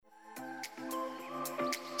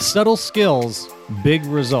Subtle skills, big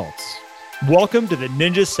results. Welcome to the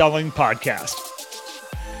Ninja Selling Podcast.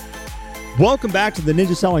 Welcome back to the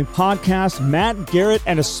Ninja Selling Podcast. Matt Garrett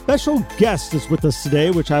and a special guest is with us today,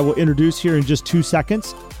 which I will introduce here in just 2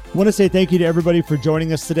 seconds. I want to say thank you to everybody for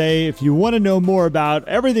joining us today. If you want to know more about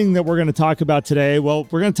everything that we're going to talk about today, well,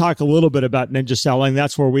 we're going to talk a little bit about ninja selling.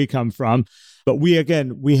 That's where we come from. But we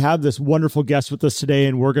have this wonderful guest with us today,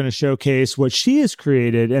 and we're going to showcase what she has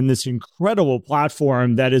created and this incredible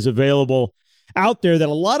platform that is available out there that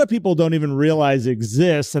a lot of people don't even realize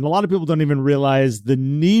exists, and a lot of people don't even realize the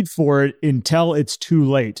need for it until it's too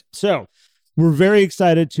late. So we're very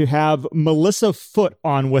excited to have Melissa Foote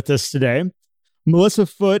on with us today. Melissa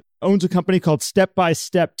Foote owns a company called Step by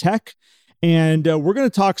Step Tech, and we're going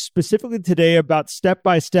to talk specifically today about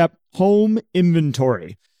step-by-step home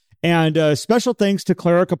inventory. And special thanks to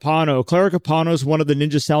Clara Capano. Clara Capano is one of the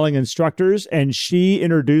Ninja Selling instructors, and she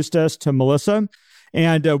introduced us to Melissa.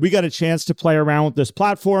 And we got a chance to play around with this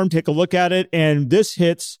platform, take a look at it, and this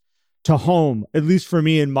hits to home. At least for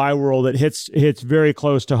me in my world, it hits very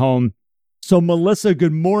close to home. So Melissa,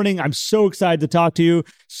 good morning. I'm so excited to talk to you.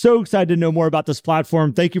 So excited to know more about this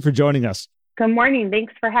platform. Thank you for joining us. Good morning.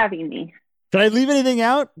 Thanks for having me. Did I leave anything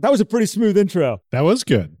out? That was a pretty smooth intro. That was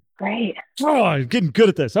good. Great. Oh, I'm getting good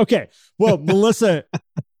at this. Okay. Well, Melissa,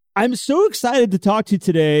 I'm so excited to talk to you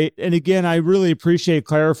today. And again, I really appreciate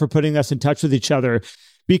Clara for putting us in touch with each other,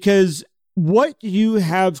 because what you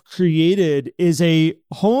have created is a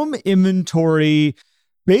home inventory,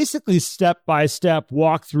 basically step-by-step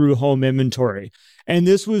walk-through home inventory. And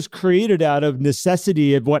this was created out of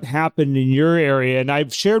necessity of what happened in your area. And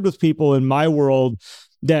I've shared with people in my world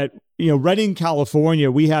that, Redding, California,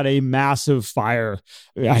 we had a massive fire.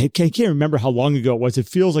 I can't remember how long ago it was. It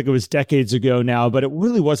feels like it was decades ago now, but it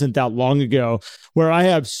really wasn't that long ago, where I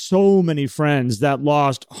have so many friends that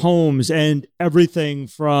lost homes and everything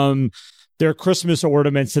from their Christmas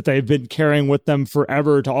ornaments that they've been carrying with them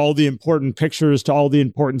forever to all the important pictures to all the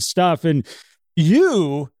important stuff. And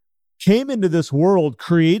you came into this world,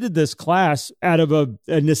 created this class out of a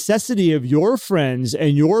necessity of your friends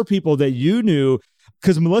and your people that you knew.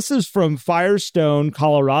 Because Melissa's from Firestone,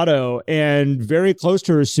 Colorado, and very close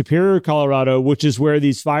to her, Superior, Colorado, which is where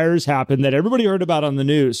these fires happened that everybody heard about on the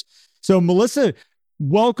news. So Melissa,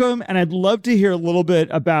 welcome. And I'd love to hear a little bit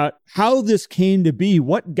about how this came to be.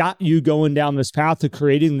 What got you going down this path to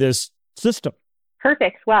creating this system?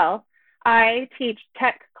 Perfect. Well, I teach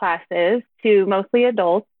tech classes to mostly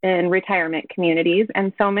adults in retirement communities.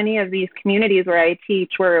 And so many of these communities where I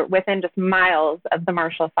teach were within just miles of the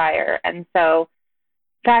Marshall Fire. And so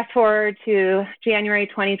fast forward to January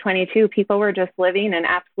 2022, people were just living in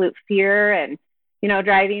absolute fear and,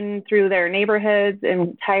 driving through their neighborhoods,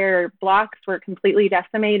 entire blocks were completely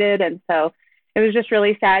decimated. And so it was just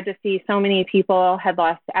really sad to see so many people had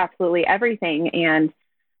lost absolutely everything. And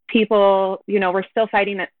people, were still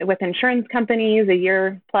fighting with insurance companies a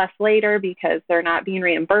year plus later because they're not being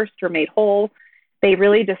reimbursed or made whole. They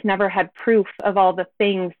really just never had proof of all the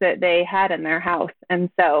things that they had in their house.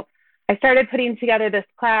 And so I started putting together this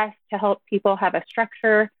class to help people have a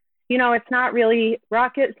structure. It's not really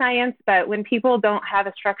rocket science, but when people don't have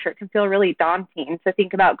a structure, it can feel really daunting to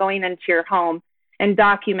think about going into your home and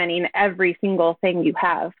documenting every single thing you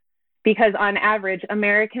have. Because on average,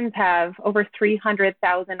 Americans have over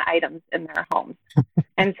 300,000 items in their homes.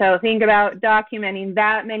 And so think about documenting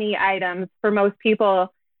that many items. For most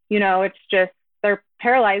people, it's just, they're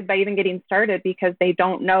paralyzed by even getting started because they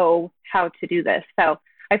don't know how to do this. So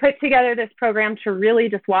I put together this program to really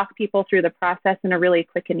just walk people through the process in a really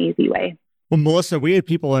quick and easy way. Well, Melissa, we had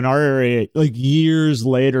people in our area like years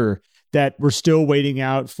later that were still waiting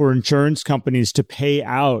out for insurance companies to pay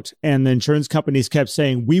out. And the insurance companies kept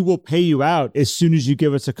saying, we will pay you out as soon as you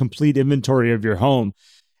give us a complete inventory of your home.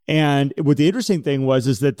 And what the interesting thing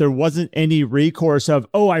is that there wasn't any recourse of,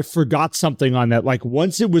 I forgot something on that. Like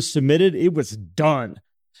once it was submitted, it was done.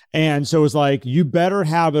 And so it was like, you better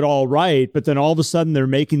have it all right. But then all of a sudden they're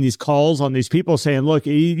making these calls on these people saying, look,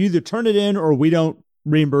 you either turn it in or we don't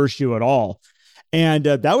reimburse you at all. And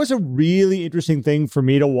that was a really interesting thing for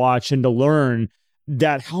me to watch and to learn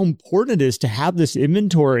that how important it is to have this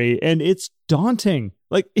inventory. And it's daunting.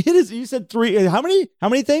 Like it is, you said how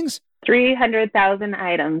many things? 300,000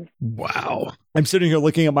 items. Wow. I'm sitting here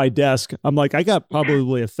looking at my desk. I'm like, I got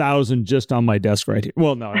probably 1,000 just on my desk right here.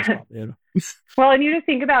 Well, no, that's probably it. Well, and you just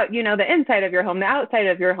think about, the inside of your home, the outside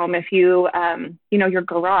of your home, if you, your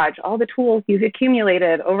garage, all the tools you've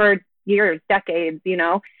accumulated over years, decades,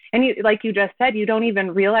 and you, like you just said, you don't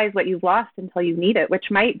even realize what you've lost until you need it, which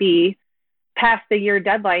might be past the year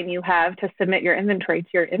deadline you have to submit your inventory to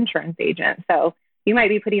your insurance agent. So you might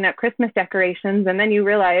be putting up Christmas decorations and then you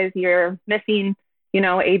realize you're missing,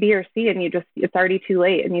 A, B, or C, and it's already too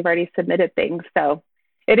late and you've already submitted things. So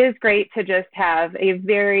it is great to just have a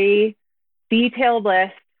very detailed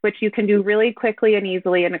list, which you can do really quickly and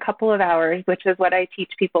easily in a couple of hours, which is what I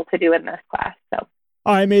teach people to do in this class. So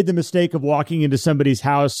I made the mistake of walking into somebody's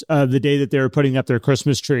house the day that they were putting up their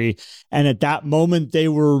Christmas tree. And at that moment, they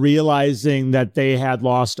were realizing that they had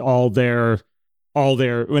lost all their,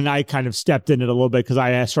 when I kind of stepped in it a little bit because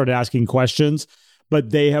I started asking questions, but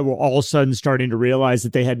they were all of a sudden starting to realize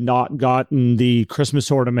that they had not gotten the Christmas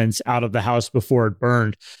ornaments out of the house before it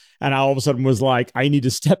burned. And I all of a sudden was like, I need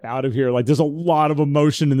to step out of here. Like, there's a lot of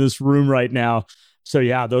emotion in this room right now. So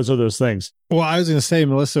yeah, those are those things. Well, I was going to say,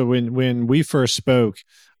 Melissa, when we first spoke,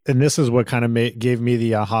 and this is what kind of gave me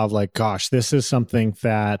the aha of like, gosh, this is something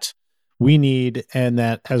that we need and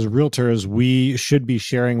that as realtors, we should be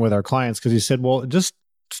sharing with our clients. Because you said, well, just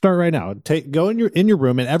start right now. Go in your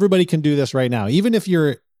room, and everybody can do this right now. Even if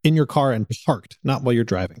you're in your car and parked, not while you're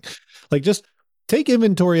driving, like just take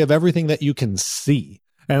inventory of everything that you can see.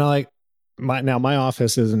 And my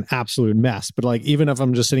office is an absolute mess, but like, even if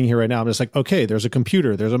I'm just sitting here right now, I'm just like, okay, there's a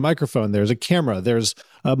computer, there's a microphone, there's a camera, there's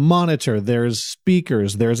a monitor, there's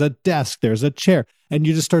speakers, there's a desk, there's a chair. And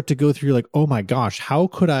you just start to go through like, oh my gosh, how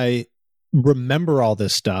could I remember all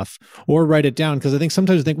this stuff or write it down? Because I think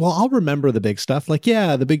sometimes you think, well, I'll remember the big stuff. Like,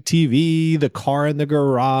 yeah, the big TV, the car in the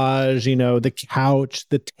garage, the couch,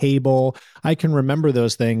 the table. I can remember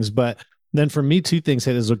those things. But then for me, two things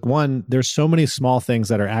hit is like, one, there's so many small things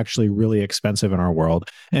that are actually really expensive in our world.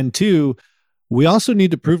 And two, we also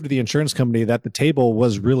need to prove to the insurance company that the table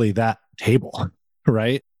was really that table,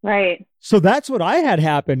 right? Right. So that's what I had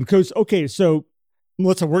happen. Because, okay, so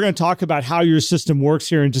Melissa, we're going to talk about how your system works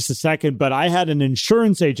here in just a second, but I had an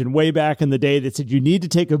insurance agent way back in the day that said you need to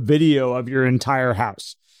take a video of your entire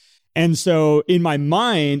house. And so in my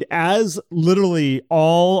mind, as literally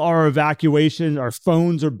all our evacuation, our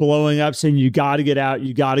phones are blowing up saying, you got to get out,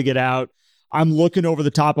 you got to get out. I'm looking over the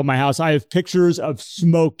top of my house. I have pictures of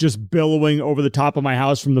smoke just billowing over the top of my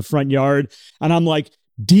house from the front yard. And I'm like,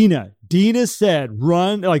 Dina said,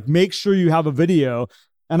 run, like, make sure you have a video.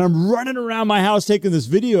 And I'm running around my house taking this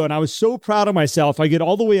video. And I was so proud of myself. I get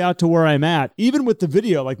all the way out to where I'm at, even with the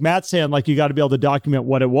video, like Matt's saying, like, you got to be able to document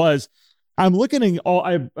what it was. I'm looking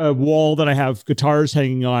at a wall that I have guitars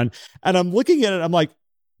hanging on, and I'm looking at it. I'm like,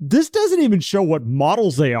 this doesn't even show what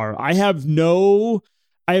models they are. I have nothing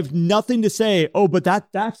to say. Oh, but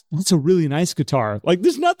that's a really nice guitar. Like,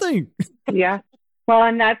 there's nothing. Yeah. Well,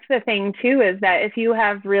 and that's the thing too, is that if you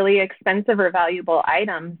have really expensive or valuable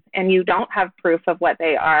items and you don't have proof of what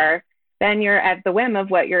they are, then you're at the whim of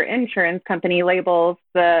what your insurance company labels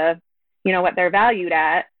what they're valued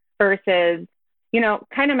at versus,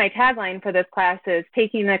 kind of my tagline for this class is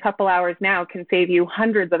taking a couple hours now can save you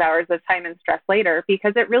hundreds of hours of time and stress later,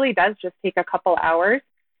 because it really does just take a couple hours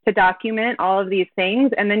to document all of these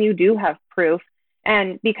things. And then you do have proof.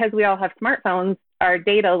 And because we all have smartphones, our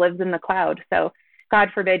data lives in the cloud. So God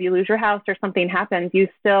forbid you lose your house or something happens, you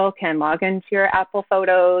still can log into your Apple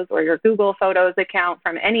Photos or your Google Photos account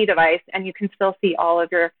from any device, and you can still see all of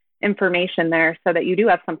your information there so that you do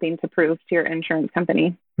have something to prove to your insurance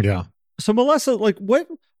company. Yeah. So Melissa, like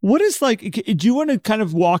what is like, do you want to kind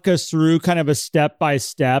of walk us through kind of a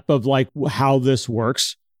step-by-step of like how this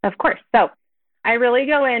works? Of course. So I really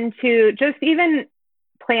go into just even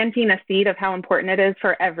planting a seed of how important it is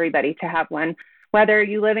for everybody to have one, whether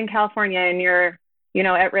you live in California and you're,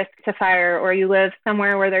 at risk to fire, or you live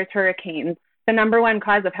somewhere where there's hurricanes. The number one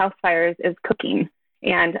cause of house fires is cooking,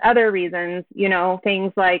 and other reasons,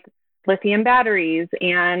 things like lithium batteries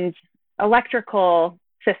and electrical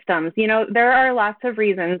systems. There are lots of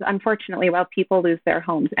reasons, unfortunately, why people lose their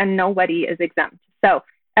homes, and nobody is exempt. So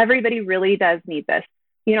everybody really does need this.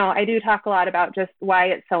 I do talk a lot about just why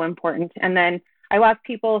it's so important. And then I walk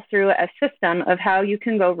people through a system of how you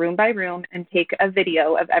can go room by room and take a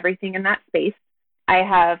video of everything in that space. I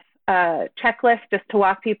have a checklist just to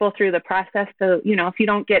walk people through the process. So, if you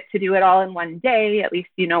don't get to do it all in one day, at least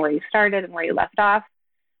you know where you started and where you left off.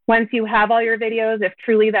 Once you have all your videos, if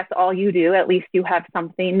truly that's all you do, at least you have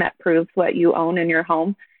something that proves what you own in your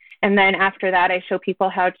home. And then after that, I show people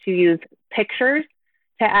how to use pictures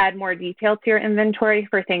to add more detail to your inventory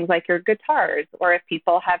for things like your guitars, or if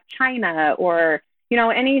people have china, or,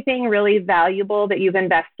 anything really valuable that you've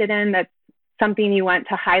invested in that's something you want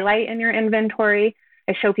to highlight in your inventory.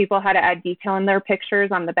 I show people how to add detail in their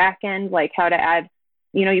pictures on the back end, like how to add,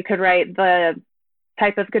 you could write the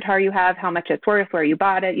type of guitar you have, how much it's worth, where you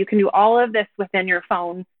bought it. You can do all of this within your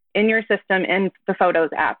phone, in your system, in the Photos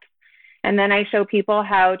app. And then I show people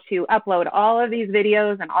how to upload all of these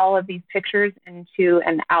videos and all of these pictures into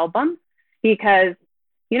an album, because,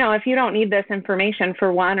 if you don't need this information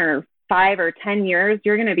for 1 or 5 or 10 years,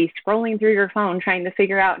 you're going to be scrolling through your phone trying to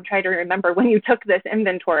figure out and try to remember when you took this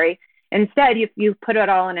inventory. Instead, you put it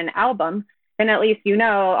all in an album, then at least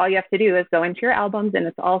all you have to do is go into your albums and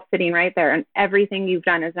it's all sitting right there. And everything you've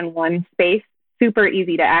done is in one space, super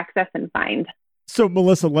easy to access and find. So,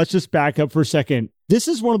 Melissa, let's just back up for a second. This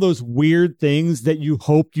is one of those weird things that you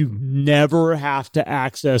hope you never have to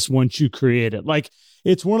access once you create it. Like,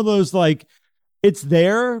 it's one of those, like, it's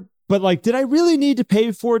there, but like, did I really need to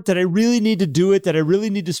pay for it? Did I really need to do it? Did I really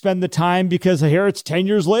need to spend the time? Because here it's 10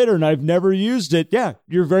 years later and I've never used it. Yeah,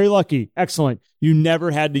 you're very lucky. Excellent. You never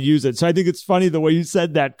had to use it. So I think it's funny the way you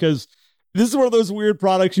said that, because this is one of those weird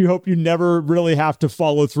products you hope you never really have to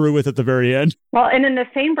follow through with at the very end. Well, and in the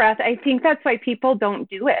same breath, I think that's why people don't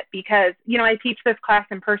do it, because, I teach this class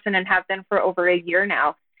in person and have been for over a year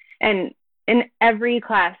now. And in every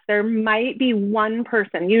class, there might be one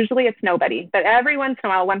person, usually it's nobody, but every once in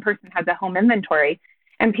a while, one person has a home inventory,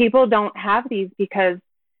 and people don't have these because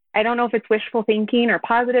I don't know if it's wishful thinking or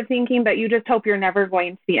positive thinking, but you just hope you're never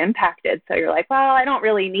going to be impacted. So you're like, well, I don't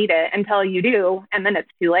really need it until you do. And then it's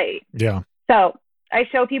too late. Yeah. So I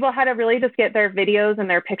show people how to really just get their videos and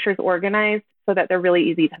their pictures organized so that they're really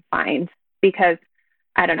easy to find, because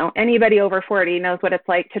I don't know, anybody over 40 knows what it's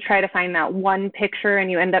like to try to find that one picture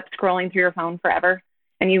and you end up scrolling through your phone forever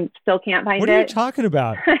and you still can't find it. What are you talking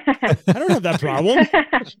about? I don't have that problem.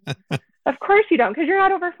 Of course you don't, because you're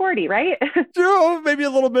not over 40, right? Oh, maybe a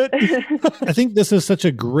little bit. I think this is such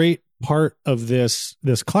a great part of this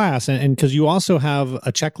class. And because you also have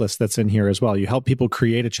a checklist that's in here as well. You help people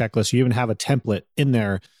create a checklist. You even have a template in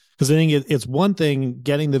there. Because I think it's one thing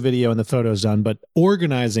getting the video and the photos done, but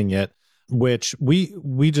organizing it, which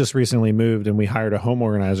we just recently moved and we hired a home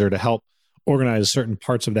organizer to help organize certain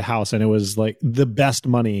parts of the house. And it was like the best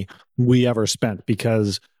money we ever spent,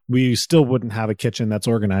 because we still wouldn't have a kitchen that's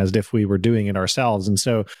organized if we were doing it ourselves. And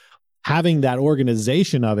so having that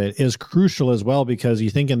organization of it is crucial as well, because you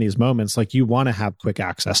think in these moments, like, you want to have quick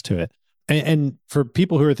access to it. And for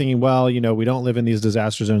people who are thinking, well, we don't live in these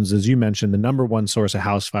disaster zones, as you mentioned, the number one source of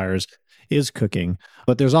house fires is cooking,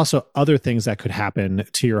 but there's also other things that could happen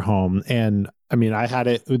to your home. And I mean,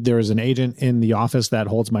 there was an agent in the office that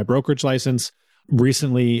holds my brokerage license.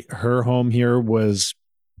 Recently, her home here was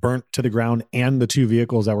burnt to the ground, and the 2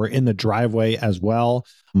 vehicles that were in the driveway as well.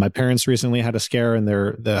 My parents recently had a scare, and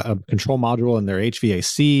the control module in their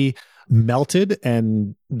HVAC melted,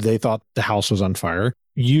 and they thought the house was on fire.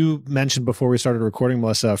 You mentioned before we started recording,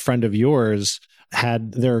 Melissa, a friend of yours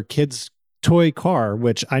had their kid's toy car,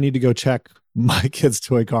 which I need to go check. My kid's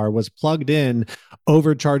toy car was plugged in,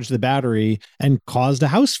 overcharged the battery, and caused a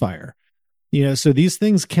house fire. So these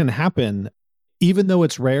things can happen, even though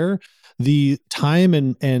it's rare. The time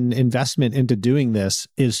and investment into doing this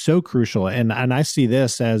is so crucial. And I see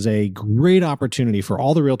this as a great opportunity for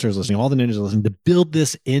all the realtors listening, all the ninjas listening, to build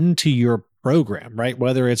this into your program, right?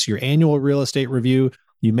 Whether it's your annual real estate review,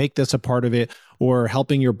 you make this a part of it, or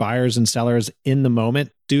helping your buyers and sellers in the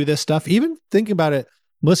moment do this stuff. Even thinking about it,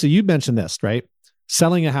 Melissa, you mentioned this, right?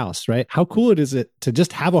 Selling a house, right? How cool is it to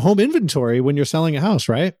just have a home inventory when you're selling a house,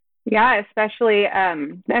 right? Yeah, especially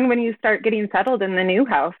then when you start getting settled in the new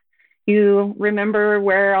house, you remember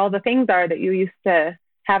where all the things are that you used to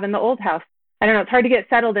have in the old house. I don't know, it's hard to get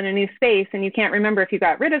settled in a new space and you can't remember if you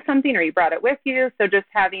got rid of something or you brought it with you. So just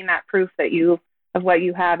having that proof of what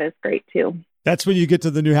you have is great too. That's when you get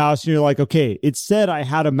to the new house and you're like, okay, it said I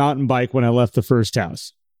had a mountain bike when I left the first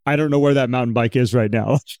house. I don't know where that mountain bike is right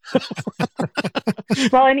now.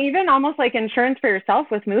 Well, and even almost like insurance for yourself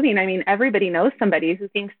with moving. I mean, everybody knows somebody who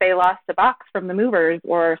thinks they lost a box from the movers,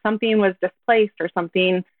 or something was displaced, or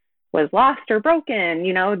something was lost or broken.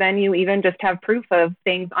 Then you even just have proof of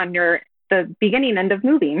things on the beginning end of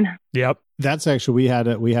moving. Yep. That's actually,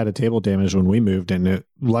 we had a table damage when we moved, and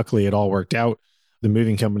luckily it all worked out. The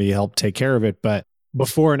moving company helped take care of it, but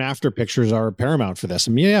before and after pictures are paramount for this.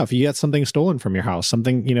 I mean, yeah, if you get something stolen from your house,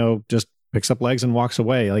 something, just picks up legs and walks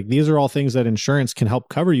away, like, these are all things that insurance can help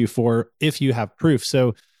cover you for if you have proof.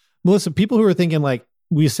 So, Melissa, people who are thinking, like,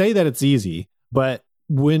 we say that it's easy, but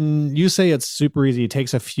when you say it's super easy, it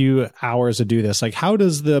takes a few hours to do this. Like, how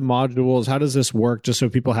does this work? Just so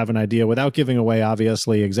people have an idea, without giving away,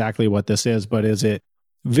 obviously, exactly what this is, but is it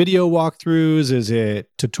video walkthroughs? Is it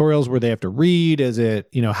tutorials where they have to read? Is it,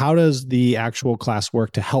 how does the actual class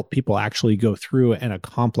work to help people actually go through and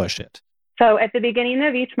accomplish it? So at the beginning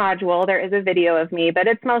of each module, there is a video of me, but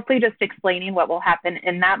it's mostly just explaining what will happen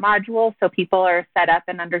in that module, so people are set up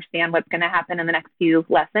and understand what's going to happen in the next few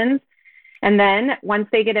lessons. And then once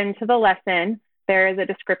they get into the lesson, there is a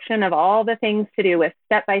description of all the things to do with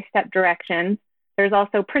step-by-step directions. There's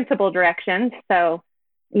also printable directions. So,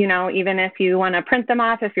 even if you want to print them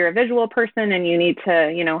off, if you're a visual person and you need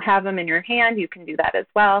to, have them in your hand, you can do that as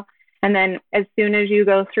well. And then as soon as you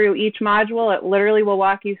go through each module, it literally will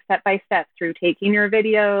walk you step by step through taking your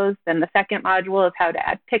videos. Then the second module is how to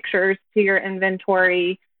add pictures to your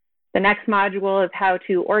inventory. The next module is how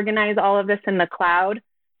to organize all of this in the cloud.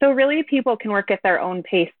 So really people can work at their own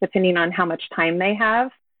pace depending on how much time they have.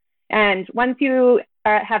 And once you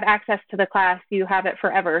have access to the class, you have it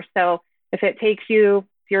forever. So if it takes you,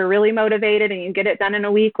 if you're really motivated and you get it done in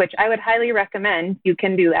a week, which I would highly recommend, you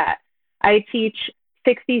can do that. I teach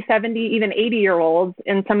 60, 70, even 80-year-olds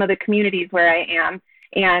in some of the communities where I am.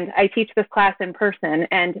 And I teach this class in person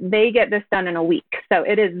and they get this done in a week. So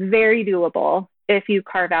it is very doable if you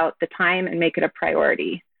carve out the time and make it a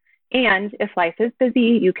priority. And if life is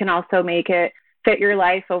busy, you can also make it fit your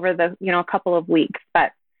life over the, couple of weeks.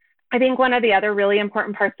 But I think one of the other really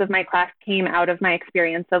important parts of my class came out of my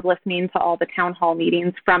experience of listening to all the town hall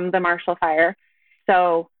meetings from the Marshall Fire.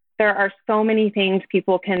 So there are so many things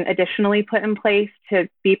people can additionally put in place to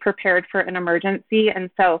be prepared for an emergency. And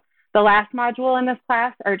so the last module in this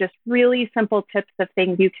class are just really simple tips of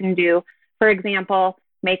things you can do. For example,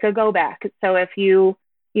 make a go back. So if you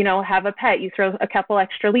have a pet, you throw a couple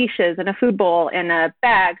extra leashes and a food bowl in a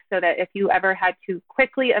bag so that if you ever had to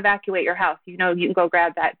quickly evacuate your house, you can go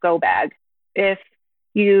grab that go bag. If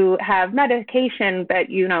you have medication, but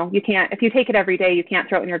you can't, if you take it every day, you can't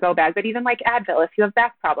throw it in your go bag. But even like Advil, if you have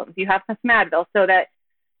back problems, you have some Advil so that,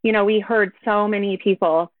 we heard so many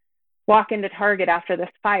people walk into Target after this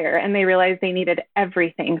fire and they realized they needed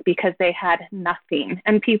everything because they had nothing.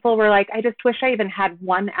 And people were like, I just wish I even had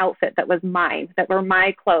one outfit that was mine, that were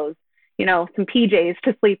my clothes, some PJs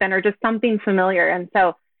to sleep in or just something familiar. And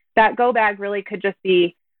so that go bag really could just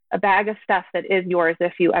be a bag of stuff that is yours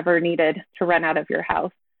if you ever needed to run out of your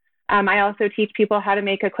house. I also teach people how to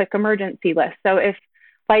make a quick emergency list. So if,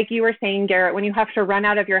 like you were saying, Garrett, when you have to run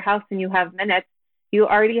out of your house and you have minutes, you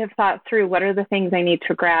already have thought through what are the things I need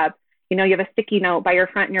to grab. You have a sticky note by your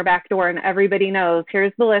front and your back door and everybody knows,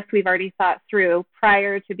 here's the list we've already thought through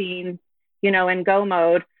prior to being, in go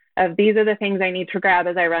mode of these are the things I need to grab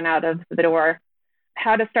as I run out of the door.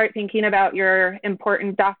 How to start thinking about your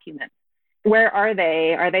important documents. Where are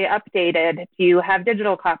they? Are they updated? Do you have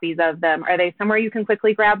digital copies of them? Are they somewhere you can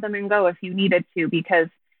quickly grab them and go if you needed to? Because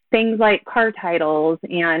things like car titles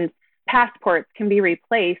and passports can be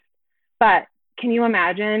replaced. But can you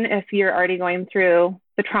imagine if you're already going through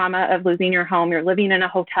the trauma of losing your home, you're living in a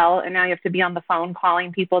hotel, and now you have to be on the phone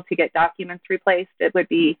calling people to get documents replaced? It would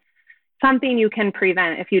be something you can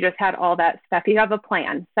prevent if you just had all that stuff. You have a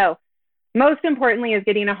plan. So most importantly is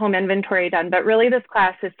getting a home inventory done. But really this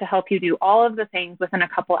class is to help you do all of the things within a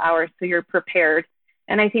couple hours so you're prepared.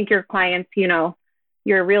 And I think your clients, your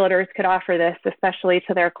realtors could offer this, especially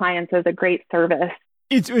to their clients, as a great service.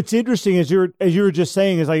 It's interesting as you were just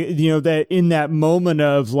saying is like, that in that moment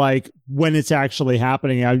of like when it's actually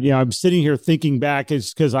happening, I'm sitting here thinking back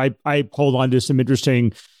is because I hold on to some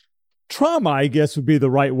interesting trauma, I guess would be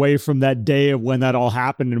the right way, from that day of when that all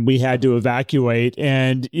happened and we had to evacuate.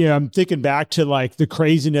 And, I'm thinking back to like the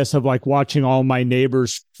craziness of like watching all my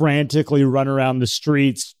neighbors frantically run around the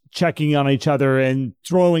streets, checking on each other and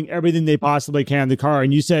throwing everything they possibly can in the car.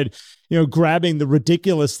 And you said, grabbing the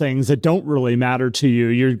ridiculous things that don't really matter to you.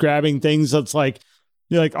 You're grabbing things that's like,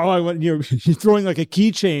 you're like, oh, I want, you're throwing like a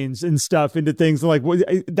keychains and stuff into things. Like, well,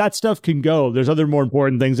 that stuff can go. There's other more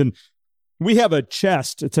important things. And we have a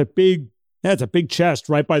chest. It's a big chest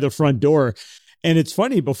right by the front door. And it's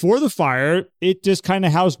funny, before the fire, it just kind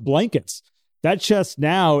of housed blankets. That chest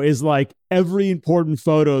now is like every important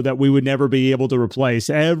photo that we would never be able to replace.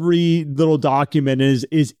 Every little document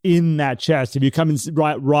is in that chest. If you come and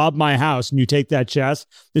rob my house and you take that chest,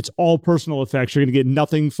 it's all personal effects. You're going to get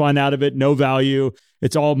nothing fun out of it, no value.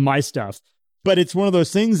 It's all my stuff. But it's one of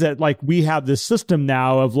those things that like we have this system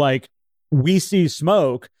now of like, we see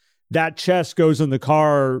smoke, that chest goes in the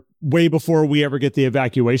car way before we ever get the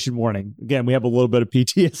evacuation warning. Again, we have a little bit of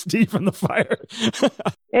PTSD from the fire.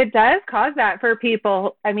 It does cause that for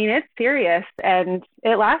people. I mean, it's serious and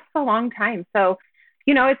it lasts a long time. So,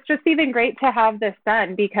 it's just even great to have this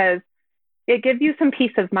done because it gives you some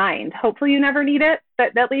peace of mind. Hopefully you never need it,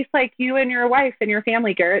 but at least like you and your wife and your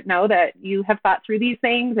family, Garrett, know that you have thought through these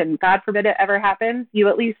things and God forbid it ever happens. You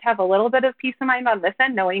at least have a little bit of peace of mind on this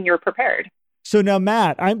end, knowing you're prepared. So now,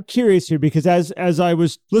 Matt, I'm curious here because as I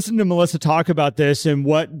was listening to Melissa talk about this and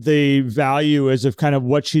what the value is of kind of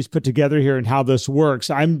what she's put together here and how this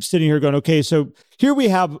works, I'm sitting here going, okay, so here we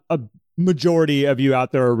have a majority of you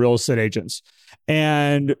out there are real estate agents.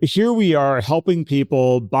 And here we are helping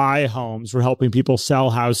people buy homes. We're helping people sell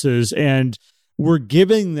houses, and we're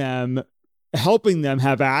helping them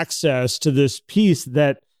have access to this piece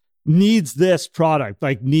that needs this product,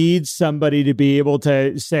 like needs somebody to be able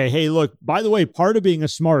to say, hey, look, by the way, part of being a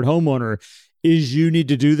smart homeowner is you need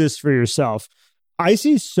to do this for yourself. I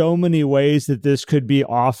see so many ways that this could be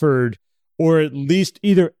offered, or at least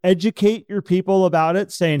either educate your people about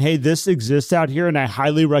it, saying, hey, this exists out here and I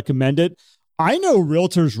highly recommend it. I know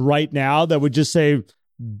realtors right now that would just say,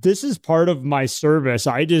 this is part of my service.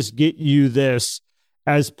 I just get you this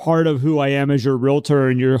as part of who I am as your realtor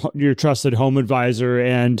and your trusted home advisor.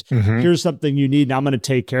 And here's something you need, and I'm going to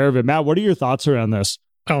take care of it. Matt, what are your thoughts around this?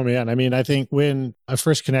 Oh, man. I mean, I think when I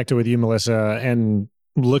first connected with you, Melissa, and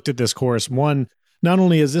looked at this course, one, not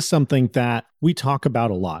only is this something that we talk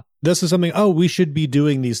about a lot, this is something, we should be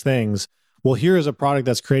doing these things. Well, here is a product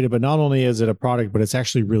that's created, but not only is it a product, but it's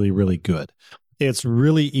actually really, really good. It's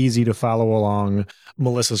really easy to follow along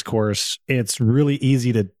Melissa's course. It's really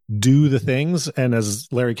easy to do the things. And as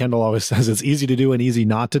Larry Kendall always says, it's easy to do and easy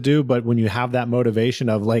not to do. But when you have that motivation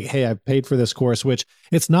of like, hey, I paid for this course, which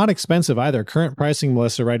it's not expensive either. Current pricing,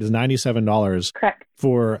 Melissa, right, is $97 Correct.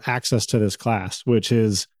 for access to this class, which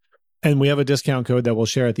is, and we have a discount code that we'll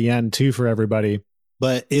share at the end too for everybody.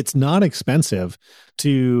 But it's not expensive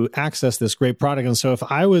to access this great product. And so if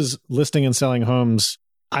I was listing and selling homes,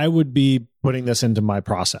 I would be putting this into my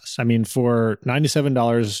process. I mean, for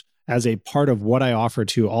 $97 as a part of what I offer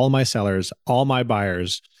to all my sellers, all my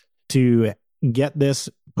buyers, to get this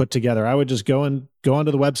put together, I would just go onto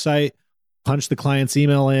the website, punch the client's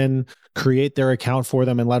email in, create their account for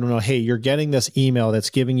them, and let them know, hey, you're getting this email that's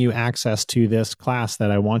giving you access to this class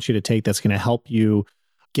that I want you to take that's going to help you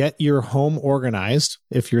get your home organized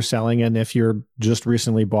if you're selling and if you're just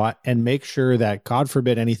recently bought, and make sure that, God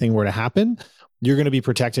forbid, anything were to happen, you're going to be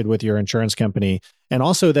protected with your insurance company. And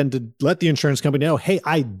also then to let the insurance company know, hey,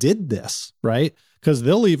 I did this, right? Because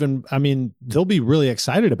they'll be really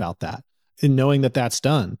excited about that in knowing that that's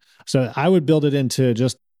done. So I would build it into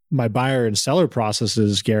just my buyer and seller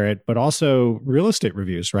processes, Garrett, but also real estate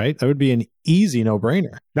reviews, right? That would be an easy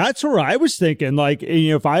no-brainer. That's where I was thinking, like,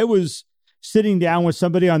 if I was sitting down with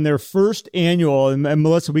somebody on their first annual, and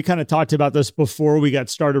Melissa, we kind of talked about this before we got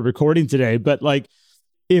started recording today, but like,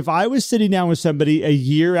 if I was sitting down with somebody a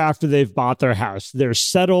year after they've bought their house, they're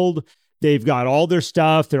settled, they've got all their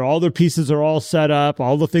stuff, all their pieces are all set up,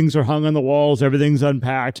 all the things are hung on the walls, everything's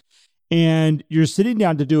unpacked, and you're sitting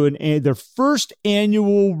down to do their first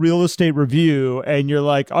annual real estate review, and you're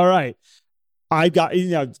like, all right, I got,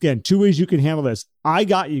 again, two ways you can handle this. I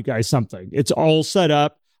got you guys something. It's all set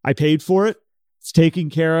up. I paid for it. It's taken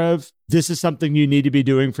care of. This is something you need to be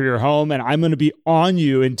doing for your home, and I'm going to be on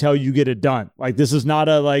you until you get it done. Like, this is not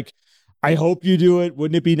I hope you do it.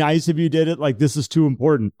 Wouldn't it be nice if you did it? Like, this is too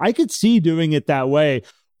important. I could see doing it that way,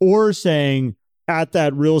 or saying at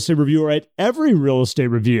that real estate review, or at every real estate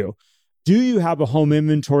review, do you have a home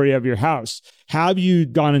inventory of your house? Have you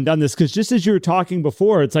gone and done this? Because just as you were talking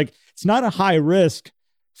before, it's like, it's not a high risk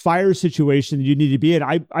fire situation that you need to be in.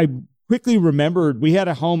 I quickly remembered we had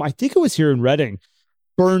a home, I think it was here in Reading,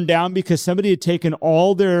 burned down because somebody had taken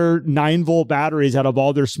all their 9-volt batteries out of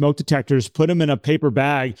all their smoke detectors, put them in a paper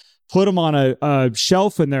bag, put them on a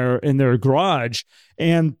shelf in their garage,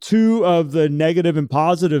 and 2 of the negative and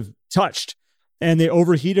positive touched, and they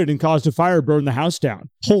overheated and caused a fire, burn the house down.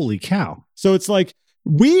 Holy cow. So it's like,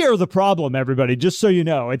 we are the problem, everybody, just so you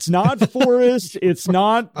know. It's not forest, it's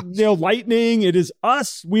not lightning, it is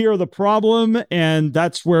us. We are the problem, and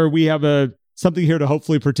that's where we have something here to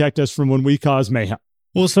hopefully protect us from when we cause mayhem.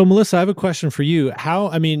 Well, so Melissa, I have a question for you.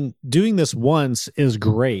 Doing this once is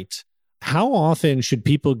great. How often should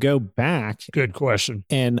people go back? Good question.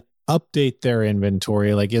 And update their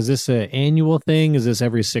inventory? Like, is this an annual thing? Is this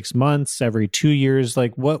every 6 months, every 2 years?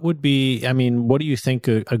 Like, what would be, what do you think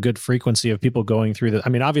a good frequency of people going through this?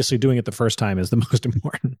 Obviously doing it the first time is the most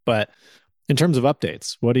important, but in terms of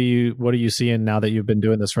updates, what are you seeing now that you've been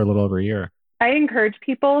doing this for a little over a year? I encourage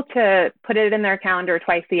people to put it in their calendar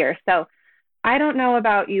twice a year. So I don't know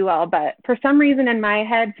about you all, but for some reason in my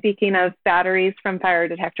head, speaking of batteries from fire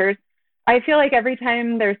detectors, I feel like every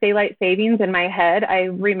time there's daylight savings in my head, I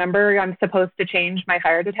remember I'm supposed to change my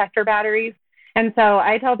fire detector batteries. And so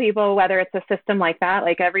I tell people, whether it's a system like that,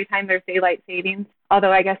 like every time there's daylight savings,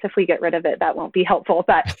 although I guess if we get rid of it, that won't be helpful.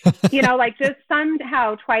 But, just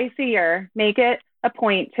somehow twice a year, make it a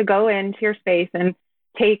point to go into your space and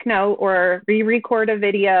take note or re-record a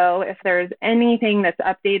video if there's anything that's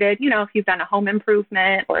updated, if you've done a home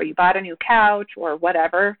improvement or you bought a new couch or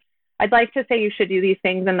whatever. I'd like to say you should do these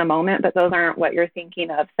things in the moment, but those aren't what you're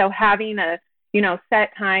thinking of. So having a,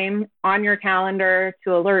 set time on your calendar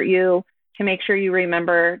to alert you, to make sure you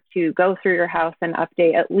remember to go through your house and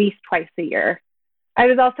update at least twice a year. I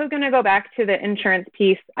was also going to go back to the insurance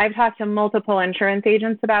piece. I've talked to multiple insurance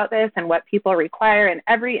agents about this and what people require, and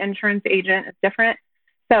every insurance agent is different.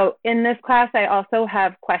 So in this class, I also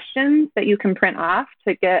have questions that you can print off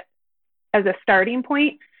to get as a starting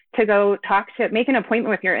point to go make an appointment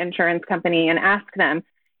with your insurance company and ask them,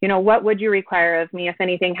 what would you require of me if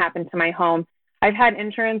anything happened to my home? I've had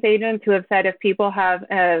insurance agents who have said if people have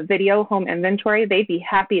a video home inventory, they'd be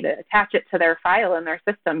happy to attach it to their file in their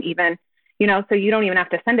system even, so you don't even have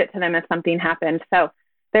to send it to them if something happened. So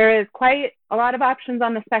there is quite a lot of options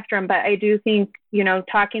on the spectrum, but I do think,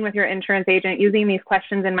 talking with your insurance agent, using these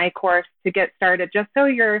questions in my course to get started, just so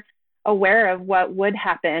you're aware of what would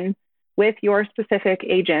happen with your specific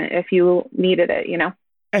agent if you needed it,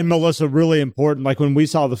 And Melissa, really important, like when we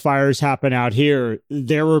saw the fires happen out here,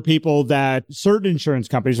 there were people that certain insurance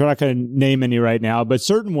companies, we're not going to name any right now, but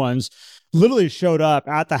certain ones literally showed up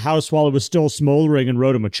at the house while it was still smoldering and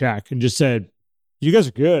wrote them a check and just said, you guys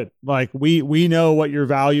are good. Like we know what your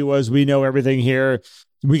value was. We know everything here.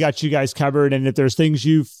 We got you guys covered. And if there's things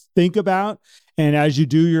you think about, and as you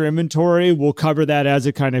do your inventory, we'll cover that as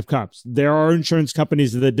it kind of comes. There are insurance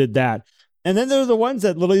companies that did that. And then there are the ones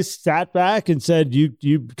that literally sat back and said,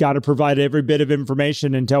 you've got to provide every bit of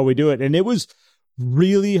information until we do it. And it was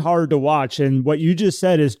really hard to watch. And what you just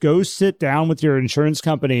said is go sit down with your insurance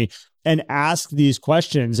company and ask these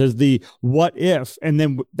questions as the what if. And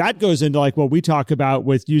then that goes into like what we talk about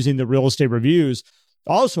with using the real estate reviews.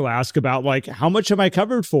 Also ask about like, how much am I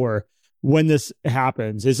covered for when this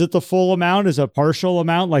happens? Is it the full amount? Is it a partial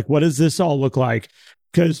amount? Like, what does this all look like?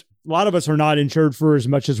 Because a lot of us are not insured for as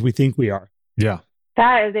much as we think we are. Yeah.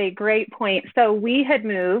 That is a great point. So we had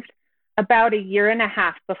moved about a year and a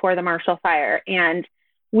half before the Marshall Fire, and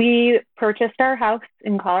we purchased our house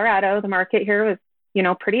in Colorado. The market here was,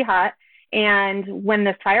 pretty hot. And when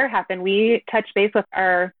this fire happened, we touched base with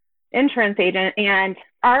our insurance agent, and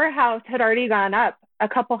our house had already gone up a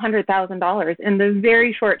couple $100,000 in the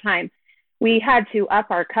very short time. We had to up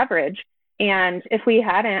our coverage. And if we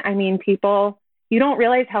hadn't, you don't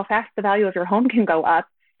realize how fast the value of your home can go up.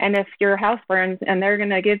 And if your house burns and they're going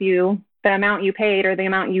to give you the amount you paid or the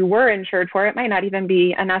amount you were insured for, it might not even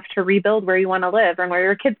be enough to rebuild where you want to live and where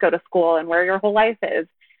your kids go to school and where your whole life is,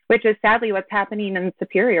 which is sadly what's happening in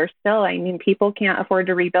Superior still. People can't afford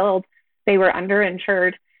to rebuild. They were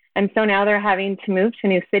underinsured. And so now they're having to move to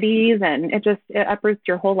new cities, and it uproots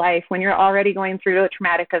your whole life when you're already going through a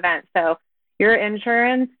traumatic event. So your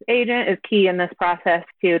insurance agent is key in this process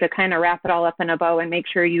too, to kind of wrap it all up in a bow and make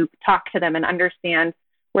sure you talk to them and understand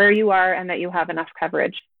where you are and that you have enough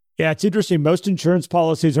coverage. Yeah, it's interesting. Most insurance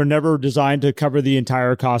policies are never designed to cover the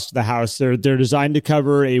entire cost of the house. They're designed to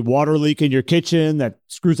cover a water leak in your kitchen that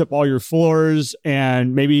screws up all your floors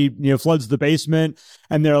and maybe floods the basement.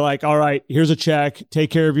 And they're like, all right, here's a check.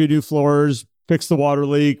 Take care of your new floors. Fix the water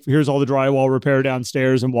leak. Here's all the drywall repair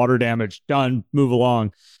downstairs and water damage. Done. Move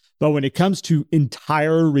along. But when it comes to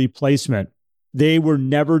entire replacement, they were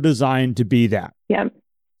never designed to be that. Yeah.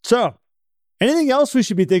 So anything else we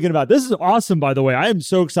should be thinking about? This is awesome, by the way. I am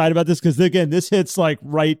so excited about this because, again, this hits like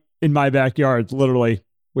right in my backyard. It's literally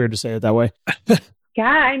weird to say it that way.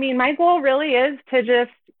 Yeah, my goal really is to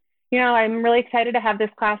just, I'm really excited to have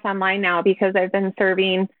this class online now because I've been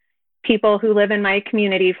serving people who live in my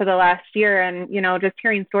community for the last year. And, just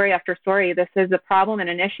hearing story after story, this is a problem and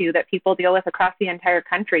an issue that people deal with across the entire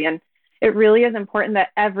country. And it really is important that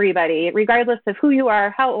everybody, regardless of who you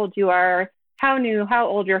are, how old you are, how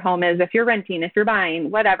old your home is, if you're renting, if you're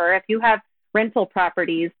buying, whatever, if you have rental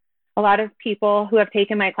properties, a lot of people who have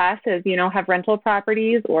taken my classes, have rental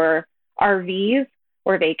properties or RVs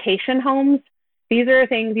or vacation homes. These are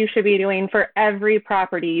things you should be doing for every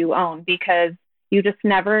property you own because you just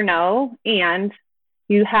never know. And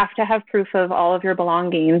you have to have proof of all of your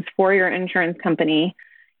belongings for your insurance company,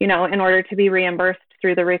 in order to be reimbursed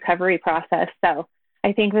through the recovery process. So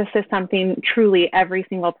I think this is something truly every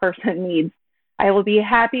single person needs. I will be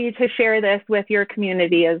happy to share this with your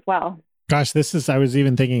community as well. Gosh, I was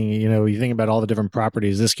even thinking, you think about all the different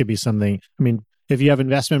properties. This could be something, if you have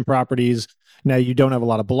investment properties, now you don't have a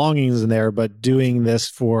lot of belongings in there, but doing this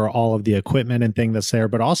for all of the equipment and thing that's there,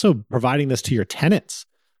 but also providing this to your tenants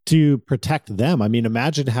to protect them.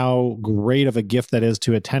 Imagine how great of a gift that is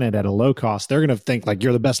to a tenant at a low cost. They're going to think like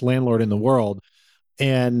you're the best landlord in the world.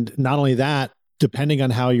 And not only that, depending on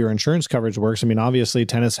how your insurance coverage works, obviously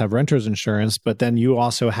tenants have renters insurance, but then you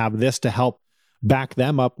also have this to help back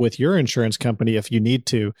them up with your insurance company if you need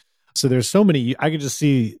to. So there's so many, I could just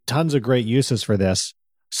see tons of great uses for this.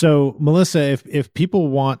 So Melissa, if people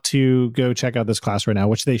want to go check out this class right now,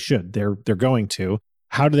 which they should, they're going to,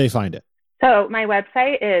 how do they find it? So my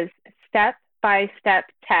website is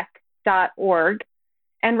stepbysteptech.org.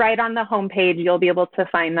 And right on the homepage, you'll be able to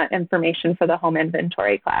find that information for the home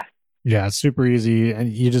inventory class. Yeah, it's super easy.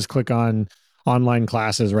 And you just click on online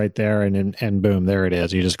classes right there and boom, there it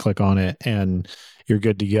is. You just click on it and you're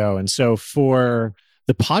good to go. And so for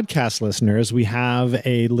the podcast listeners, we have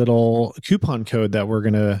a little coupon code that we're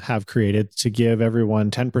going to have created to give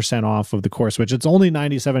everyone 10% off of the course, which it's only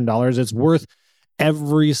 $97. It's worth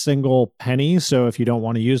every single penny. So if you don't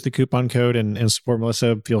want to use the coupon code and support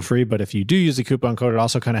Melissa, feel free. But if you do use the coupon code, it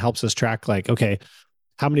also kind of helps us track like, okay,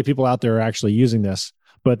 how many people out there are actually using this?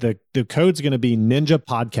 But the code's going to be Ninja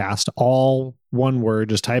Podcast, all one word.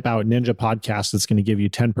 Just type out Ninja Podcast. It's going to give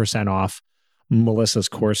you 10% off Melissa's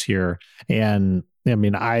course here. And I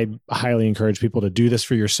mean, I highly encourage people to do this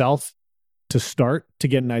for yourself to start to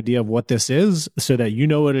get an idea of what this is so that you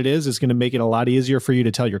know what it is. It's going to make it a lot easier for you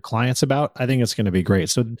to tell your clients about. I think it's going to be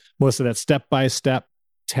great. So Melissa, that's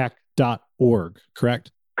stepbysteptech.org,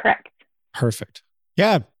 correct? Correct. Perfect.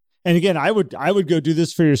 Yeah. And again, I would go do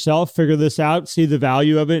this for yourself, figure this out, see the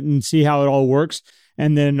value of it and see how it all works.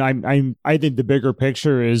 And then I think the bigger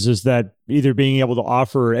picture is that either being able to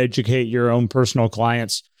offer or educate your own personal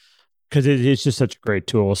clients, because it's just such a great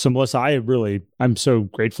tool. So Melissa, I'm so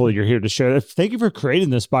grateful you're here to share it. Thank you for creating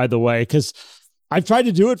this, by the way, because I've tried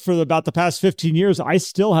to do it for about the past 15 years. I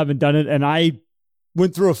still haven't done it. And I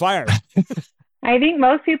went through a fire. I think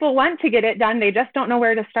most people want to get it done. They just don't know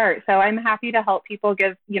where to start. So I'm happy to help people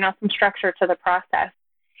give, some structure to the process.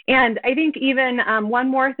 And I think even one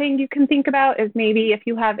more thing you can think about is maybe if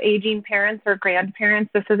you have aging parents or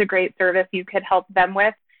grandparents, this is a great service you could help them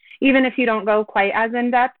with, even if you don't go quite as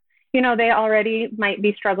in-depth. They already might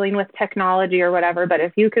be struggling with technology or whatever, but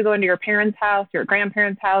if you could go into your parents' house, your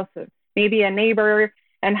grandparents' house, maybe a neighbor,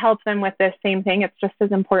 and help them with this same thing, it's just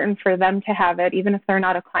as important for them to have it, even if they're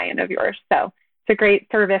not a client of yours. So it's a great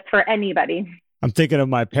service for anybody. I'm thinking of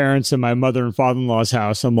my parents and my mother and father-in-law's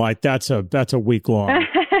house. I'm like, that's a week long.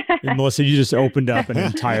 And Melissa, you just opened up an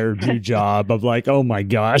entire new job of like, oh my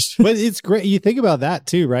gosh. But it's great. You think about that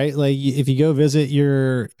too, right? Like if you go visit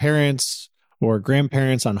your parents or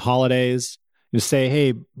grandparents on holidays, you say,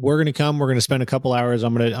 hey, we're going to come, we're going to spend a couple hours.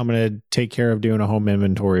 I'm going to take care of doing a home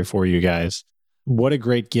inventory for you guys. What a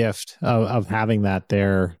great gift of having that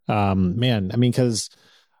there. Man, I mean, because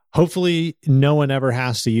hopefully no one ever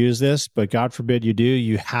has to use this, but God forbid you do,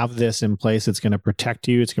 you have this in place. It's going to protect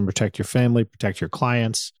you. It's going to protect your family, protect your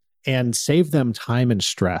clients, and save them time and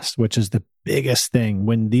stress, which is the biggest thing.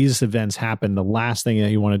 When these events happen, the last thing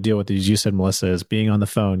that you want to deal with, as you said, Melissa, is being on the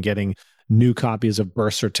phone, getting new copies of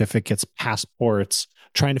birth certificates, passports,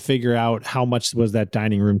 trying to figure out how much was that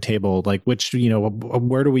dining room table, like which,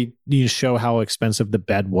 where do we need to show how expensive the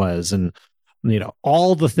bed was, and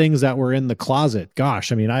all the things that were in the closet.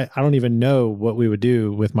 Gosh, I mean, I don't even know what we would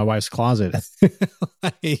do with my wife's closet.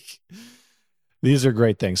 These are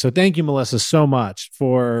great things. So thank you, Melissa, so much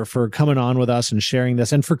for coming on with us and sharing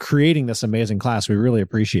this and for creating this amazing class. We really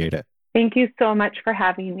appreciate it. Thank you so much for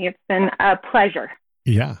having me. It's been a pleasure.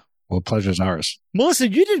 Yeah. Well, pleasure's ours. Melissa,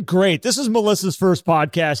 you did great. This is Melissa's first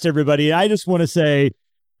podcast, everybody. I just want to say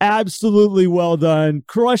absolutely well done.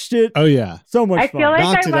 Crushed it. Oh, yeah. So much fun. I feel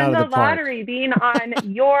like I won the lottery being on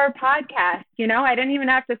your podcast. I didn't even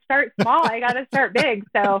have to start small. I got to start big.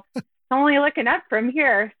 So it's only looking up from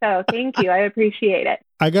here. So thank you. I appreciate it.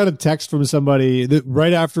 I got a text from somebody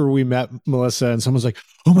right after we met Melissa, and someone's like,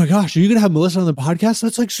 oh my gosh, are you going to have Melissa on the podcast?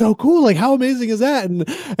 That's like so cool. Like, how amazing is that?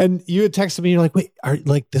 And you had texted me, and you're like, wait,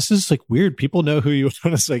 this is like weird. People know who you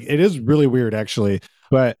are. It's like, it is really weird actually,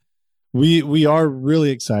 but we are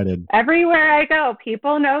really excited. Everywhere I go,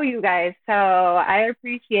 people know you guys. So I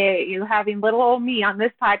appreciate you having little old me on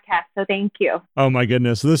this podcast. So thank you. Oh my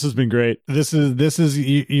goodness. This has been great. This is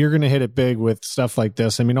you're going to hit it big with stuff like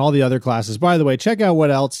this. I mean, all the other classes, by the way, check out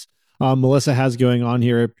what else Melissa has going on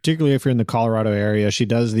here, particularly if you're in the Colorado area. She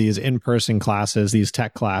does these in-person classes, these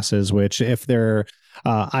tech classes, which if they're,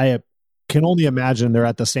 I can only imagine they're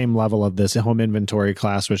at the same level of this home inventory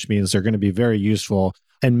class, which means they're going to be very useful.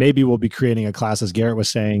 And maybe we'll be creating a class, as Garrett was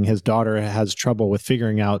saying, his daughter has trouble with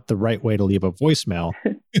figuring out the right way to leave a voicemail.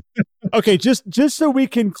 Okay, just so we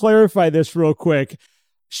can clarify this real quick.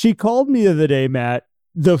 She called me the other day, Matt.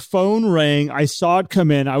 The phone rang. I saw it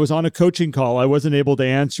come in. I was on a coaching call. I wasn't able to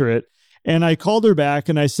answer it. And I called her back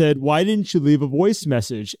and I said, why didn't you leave a voice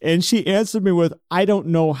message? And she answered me with, I don't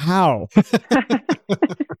know how.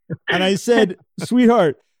 And I said,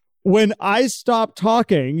 sweetheart, when I stop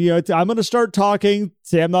talking, I'm going to start talking,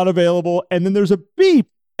 say I'm not available, and then there's a beep,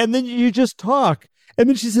 and then you just talk. And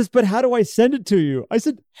then she says, but how do I send it to you? I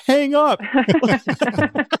said, hang up.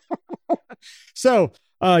 So,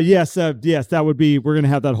 yes, that would be, we're going to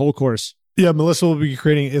have that whole course. Yeah, Melissa will be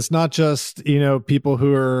creating, it's not just, people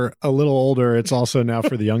who are a little older. It's also now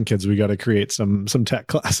for the young kids. We got to create some tech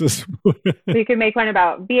classes. We could make one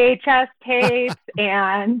about VHS tapes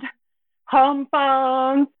and home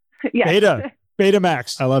phones. Yes.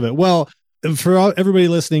 Betamax. I love it. Well, for everybody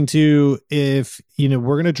listening to, if, we're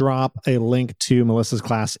going to drop a link to Melissa's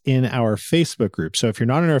class in our Facebook group. So if you're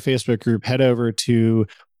not in our Facebook group, head over to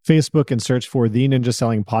Facebook and search for the Ninja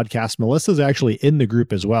Selling Podcast. Melissa's actually in the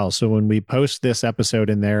group as well. So when we post this episode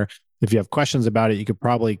in there, if you have questions about it, you could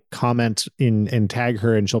probably comment and tag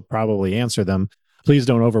her and she'll probably answer them. Please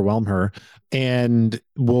don't overwhelm her. And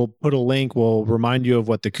we'll put a link. We'll remind you of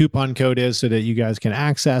what the coupon code is so that you guys can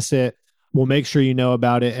access it. We'll make sure you know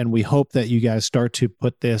about it. And we hope that you guys start to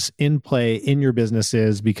put this in play in your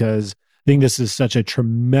businesses, because I think this is such a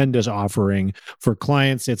tremendous offering for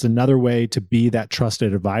clients. It's another way to be that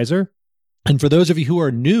trusted advisor. And for those of you who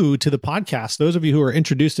are new to the podcast, those of you who are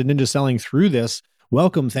introduced to Ninja Selling through this,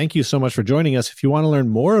 welcome. Thank you so much for joining us. If you want to learn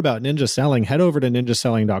more about Ninja Selling, head over to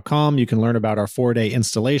ninjaselling.com. You can learn about our 4-day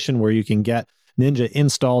installation where you can get Ninja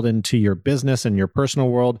installed into your business and your personal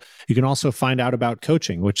world. You can also find out about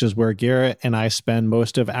coaching, which is where Garrett and I spend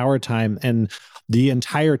most of our time, and the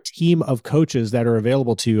entire team of coaches that are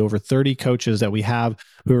available to you, over 30 coaches that we have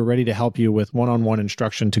who are ready to help you with one-on-one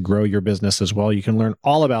instruction to grow your business as well. You can learn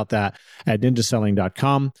all about that at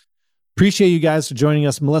ninjaselling.com. Appreciate you guys for joining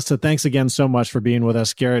us. Melissa, thanks again so much for being with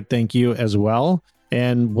us. Garrett, thank you as well.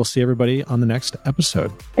 And we'll see everybody on the next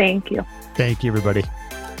episode. Thank you. Thank you, everybody.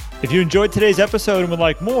 If you enjoyed today's episode and would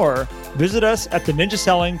like more, visit us at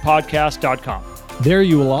theninjasellingpodcast.com. There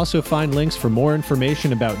you will also find links for more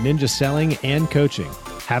information about Ninja Selling and coaching.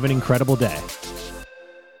 Have an incredible day.